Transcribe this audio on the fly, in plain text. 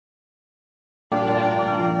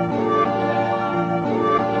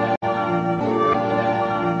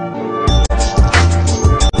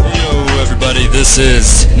this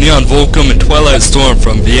is NeonVolcom and TwilightStorm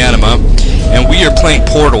from Viannima, and we are playing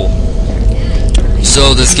Portal.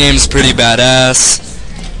 So this game's pretty badass,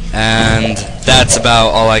 and that's about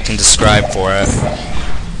all I can describe for it.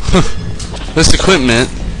 This equipment...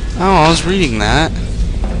 Oh, I was reading that.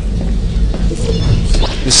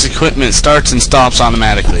 This equipment starts and stops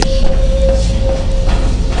automatically.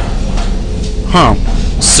 Huh.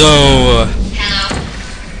 So... Hello?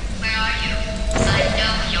 Where are you? I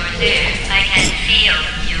know you're there. I can feel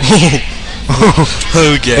you.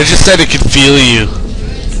 okay. It just said it could feel you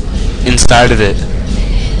inside of it.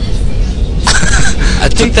 I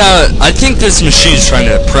think this machine's trying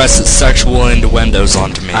to press its sexual innuendos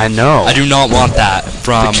onto me. I know. I do not want that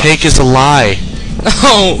from... The cake is a lie.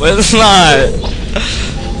 No, it's not.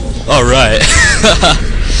 Alright.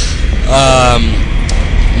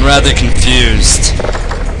 I'm rather confused.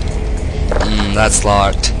 That's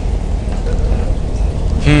locked.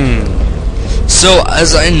 So,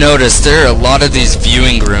 as I noticed, there are a lot of these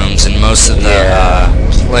viewing rooms in most of the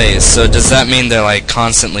plays. So does that mean they're like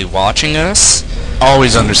constantly watching us?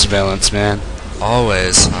 Always under surveillance, man.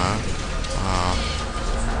 Always, huh?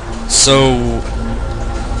 So...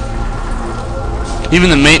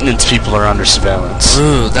 Even the maintenance people are under surveillance.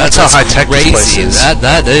 Ooh, that's how high tech this place crazy. is.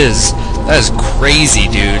 That is crazy,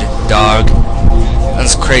 dude. Dog.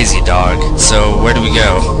 That's crazy, dog. So where do we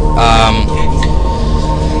go?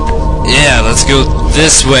 Yeah, let's go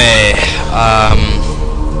this way.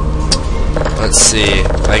 Let's see.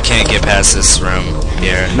 I can't get past this room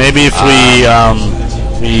here. Maybe if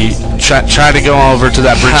we try to go over to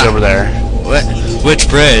that bridge over there. What? Which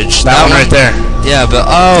bridge? That one right there. Yeah, but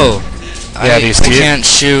Yeah, do you see I can't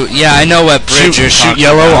shoot. Yeah, I know what bridge you're shoot talking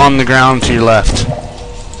yellow about. on the ground to your left.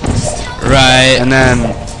 Right. And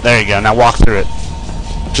then there you go. Now walk through it.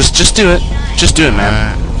 Just do it. Just do it,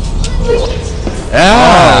 man.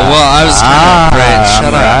 Oh, well, I was gonna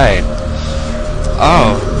Shut up. Right.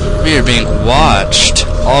 Oh, we are being watched.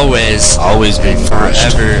 Always. Always being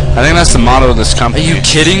watched. Forever. I think that's the motto of this Are company. you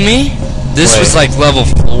kidding me? This Wait. was like level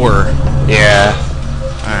 4. Yeah.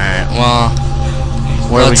 Alright, well,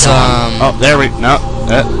 Where let's, are we going? Oh, there we... No.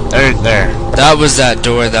 There. that was that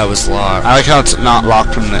door that was locked. I like how it's not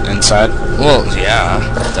locked from the inside. Well, yeah,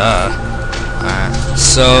 duh. Alright,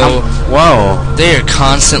 so... Whoa. They are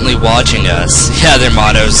constantly watching us. Yeah, their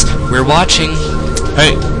mottos. We're watching.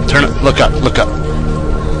 Hey, turn it. Look up. Look up.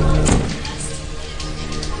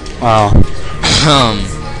 Wow.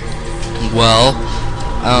 Well,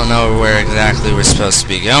 I don't know where exactly we're supposed to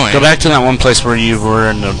be going. Go back to that one place where you were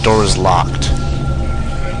and the door was locked.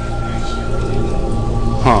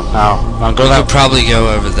 Huh. Now go We that. could probably go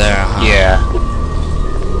over there, huh? Yeah.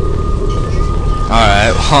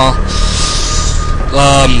 Alright, well...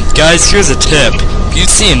 guys, here's a tip. If you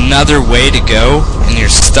see another way to go and you're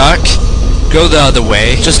stuck, go the other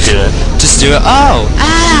way. Just do it. Just do it. Oh!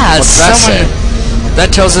 Ah! What's that say?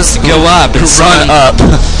 That tells us to go up. And Run up.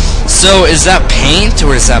 So, is that paint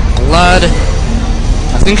or is that blood?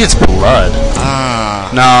 I think it's blood. Ah.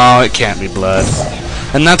 No, it can't be blood.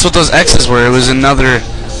 And that's what those X's were. It was another...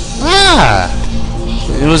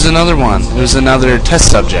 It was another one. It was another test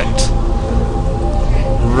subject.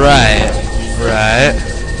 Right.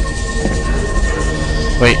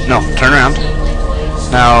 Wait, no. Turn around.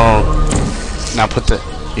 Now put the...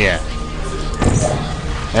 Yeah.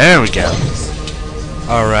 There we go.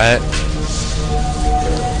 Alright.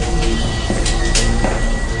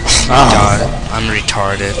 Oh. God, I'm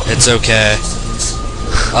retarded. It's okay.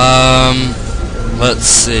 Let's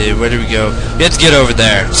see, where do we go? We have to get over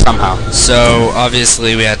there. Somehow. So,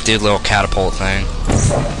 obviously, we have to do the little catapult thing.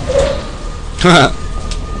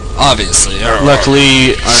 Obviously.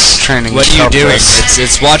 Luckily, our training What are you helped doing? us.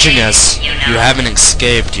 It's watching us. You haven't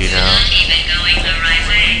escaped, you know. Not even going the right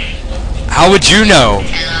way. How would you know?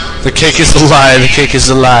 Hello? The cake is a lie, the cake is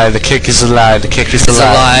a lie, the cake is a lie, the cake is a It's a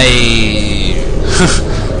lie. lie.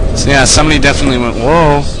 So yeah, somebody definitely went,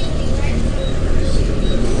 whoa.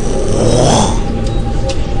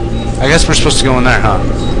 I guess we're supposed to go in there, huh?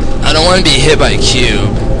 I don't want to be hit by a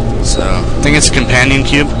cube, so... I think it's a companion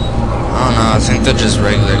cube. I don't know, I think they're just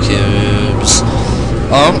regular cubes.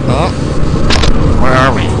 Oh. Where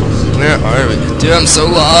are we? Where are we? Dude, I'm so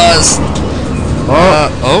lost.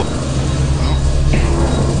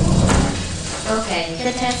 Okay,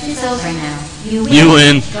 the test is over now. You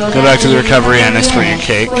win. Go back to the recovery annex for your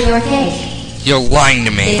cake. For your cake. You're lying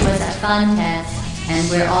to me. It was a fun test, and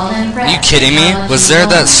we're all impressed. Are you kidding me? with how much Was you there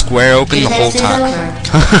know. that square open the whole test is time? over.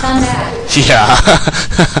 Come back. Yeah.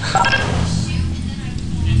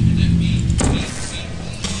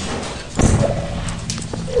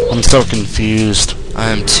 I'm so confused. I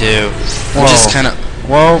am too. Whoa. I'm just kind of...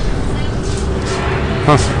 Whoa.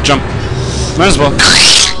 Huh, jump. Might as well.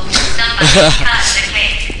 Somebody cut the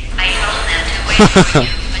cake. I told them to wait for you,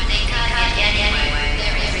 but they can't get anywhere.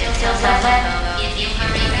 There is still someone if you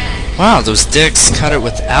hurry back. Wow, those dicks cut it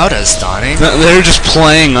without us, Donnie. They're just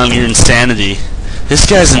playing on your insanity. This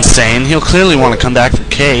guy's insane. He'll clearly want to come back for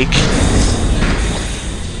cake.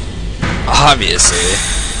 Obviously.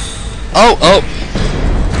 Oh.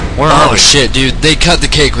 Where are Oh we? shit, dude. They cut the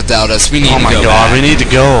cake without us. We need Oh to my go god, back. we need to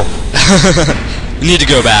go. We need to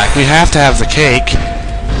go back. We have to have the cake.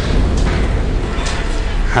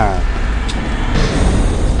 Huh.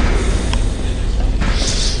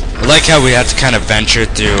 I like how we have to kind of venture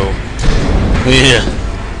through. Yeah.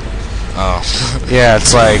 Oh. Yeah,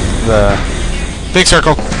 it's like the big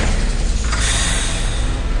circle.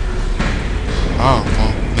 Oh,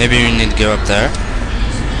 well, maybe we need to go up there.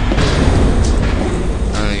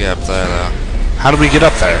 I'm gonna get up there, though. How do we get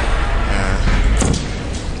up there?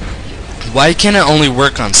 Why can't it only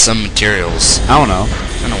work on some materials? I don't know.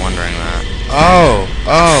 Kind of wondering that. Oh.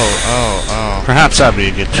 Perhaps that'd be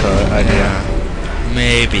a good idea. Yeah.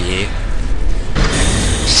 Maybe.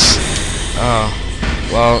 Oh.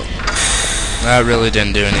 Well, that really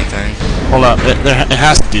didn't do anything. Hold up, it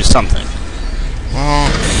has to do something. Well,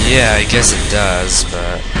 yeah, I guess it does,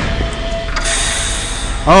 but...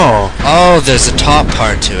 Oh, there's a top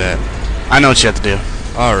part to it. I know what you have to do.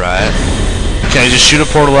 Alright. Okay, just shoot a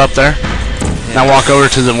portal up there. Now walk over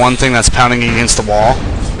to the one thing that's pounding against the wall.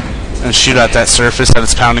 And shoot at that surface that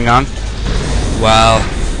it's pounding on. Wow.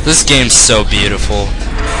 This game's so beautiful.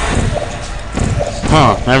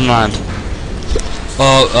 Huh, never mind.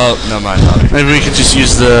 Oh, no mind. Maybe we could just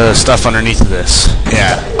use the stuff underneath of this.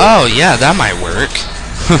 Yeah. Oh, yeah, that might work.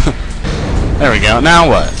 There we go. Now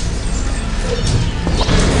what?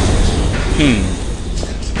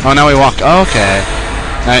 Oh, now we walk. Oh, okay.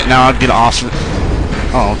 Now I'd get off.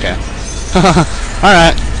 Oh, okay.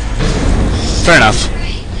 Alright. Fair enough.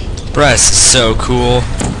 Bryce is so cool.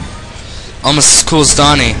 Almost as cool as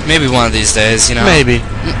Donnie. Maybe one of these days, you know? Maybe.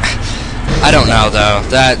 I don't know, though.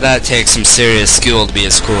 That takes some serious skill to be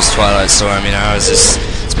as cool as TwilightStorm, you know? It's just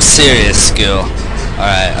some serious skill.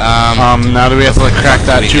 Alright, now do we have to like crack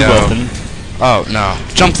that we tube go. open? Oh, no.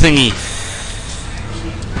 Jump thingy.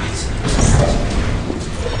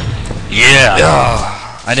 Yeah.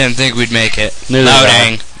 Oh, I didn't think we'd make it. Neither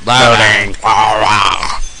did Loading.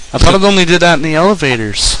 I thought it only did that in the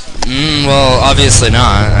elevators. Well, obviously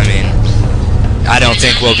not. I mean, I don't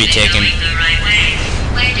think we'll be taken. Going the right way.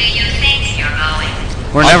 Where do you think you're going?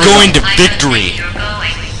 We're I'm never going to I don't victory. think you're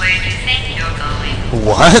going where you think you're going.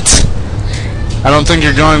 What? I don't think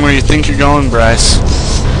you're going where you think you're going, Bryce.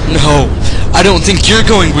 No, I don't think you're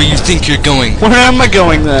going where you think you're going. Where am I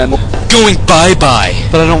going then? Going bye-bye.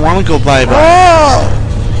 But I don't want to go bye-bye.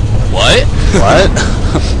 What? What?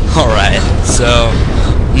 Alright, so,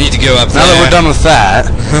 need to go up Now there. that we're done with that,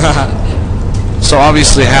 so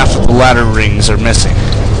obviously half of the ladder rings are missing.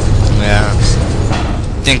 Yeah.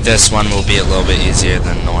 I think this one will be a little bit easier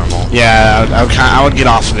than normal. Yeah, I would get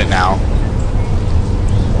off of it now.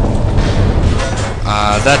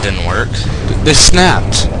 That didn't work. They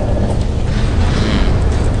snapped.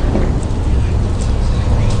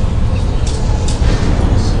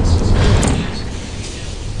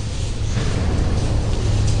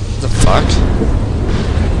 The fuck?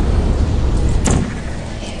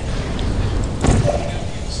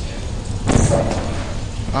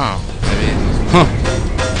 Oh, maybe. Huh.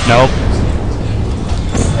 Nope.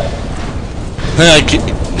 I can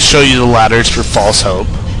show you the ladders for false hope.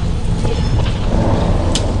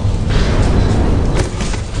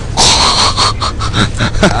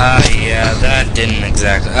 Yeah, that didn't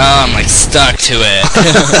exactly. Oh, I'm like stuck to it.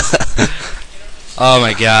 Oh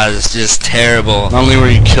my god, it's just terrible. Not only were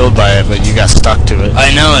you killed by it, but you got stuck to it.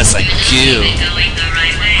 I know, it's like goo. Going the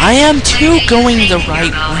right way. I am too going the You're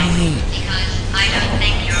right going, way. because I don't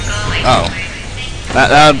think you're going Oh. where you think.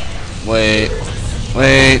 That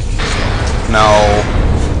wait. No.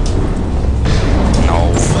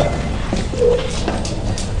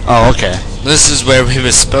 Oh, okay. This is where we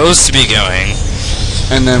were supposed to be going.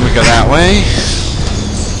 And then we go that way.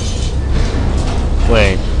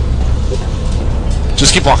 Wait.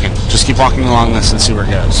 Just keep walking. Just keep walking along this and see where it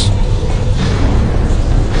goes.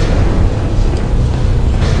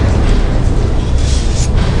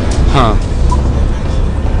 Huh.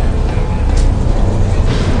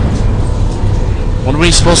 What are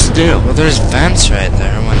we supposed to do? Well, there's vents right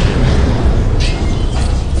there. I wonder.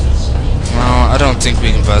 Well, I don't think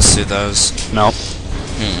we can bust through those. Nope.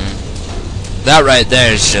 That right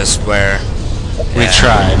there is just where We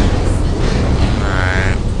tried.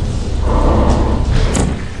 Alright.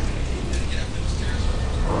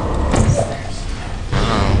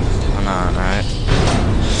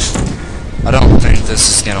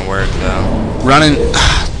 gonna work though. Running,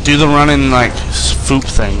 do the running like swoop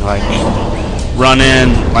thing, like run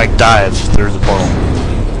in, like dive through the portal.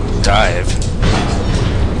 Dive.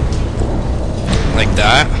 Like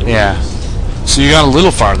that? Yeah. So you got a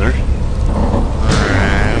little farther.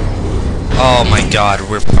 Alright. Oh my god,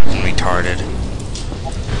 we're fucking retarded.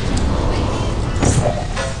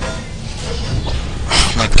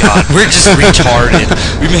 Oh my god, we're just retarded.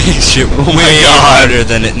 We made shit way harder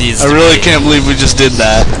than it needs to be. I really can't believe we just did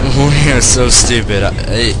that. We are so stupid.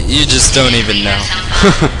 You just don't even know.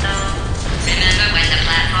 Remember when the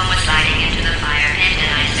platform was sliding into the fire pit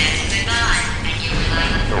and I said goodbye, and you were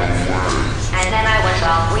like, and then I was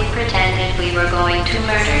off. We pretended we were going to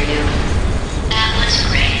murder you. That was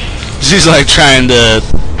great. She's like trying to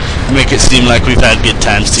make it seem like we've had good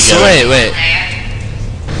times together. So wait.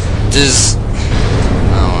 Does...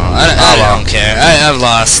 I don't care. I've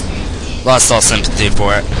lost all sympathy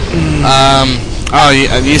for it. Oh,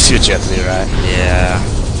 you see what you have to do, right? Yeah.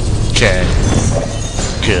 Okay.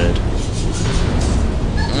 Good.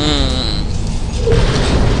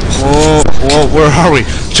 Whoa, where are we?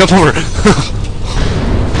 Jump over.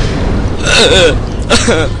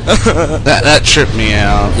 that tripped me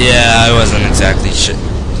out. Yeah, I wasn't exactly shit.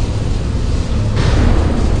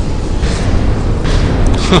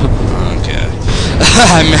 Okay.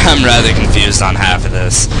 I'm rather confused on half of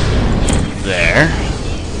this. There.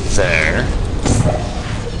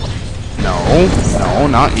 No,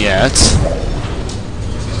 not yet.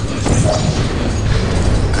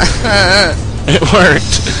 It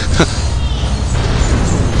worked.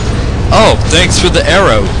 Oh, thanks for the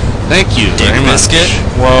arrow. Thank you Dig very much. biscuit.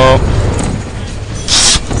 Well,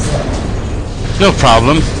 no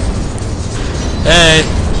problem. Hey.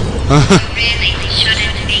 Really, we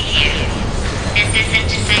shouldn't be here. This isn't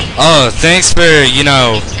safe. Oh, thanks for,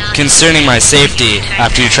 concerning my safety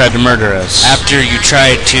After you tried to murder us. after you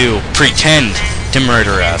tried to pretend to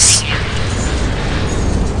murder us.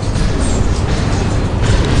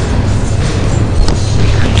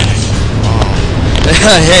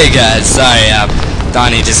 Hey guys, sorry,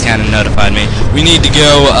 Donnie just kind of notified me. We need to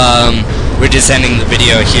go, we're just ending the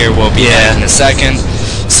video here. We'll be back in a second.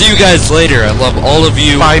 See you guys later. I love all of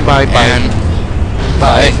you. Bye. And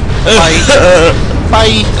bye.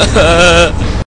 Bye. Bye.